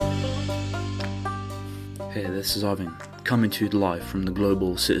Hey, this is Arvin, coming to you live from the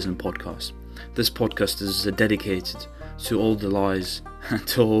Global Citizen Podcast. This podcast is dedicated to all the lies and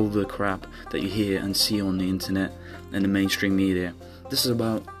to all the crap that you hear and see on the internet and the mainstream media. This is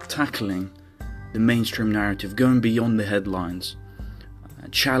about tackling the mainstream narrative, going beyond the headlines,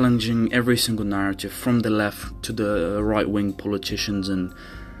 challenging every single narrative from the left to the right-wing politicians and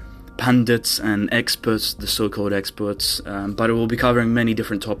pundits and experts, the so-called experts, but it will be covering many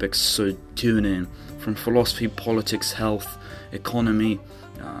different topics, so tune in. From philosophy, politics, health, economy.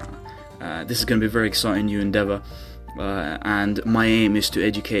 This is going to be a very exciting new endeavor, and my aim is to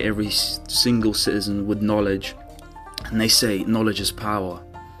educate every single citizen with knowledge. And they say knowledge is power.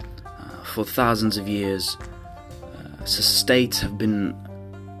 For thousands of years, states have been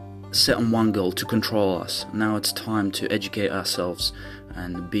set on one goal: to control us. Now it's time to educate ourselves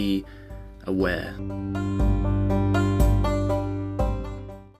and be aware.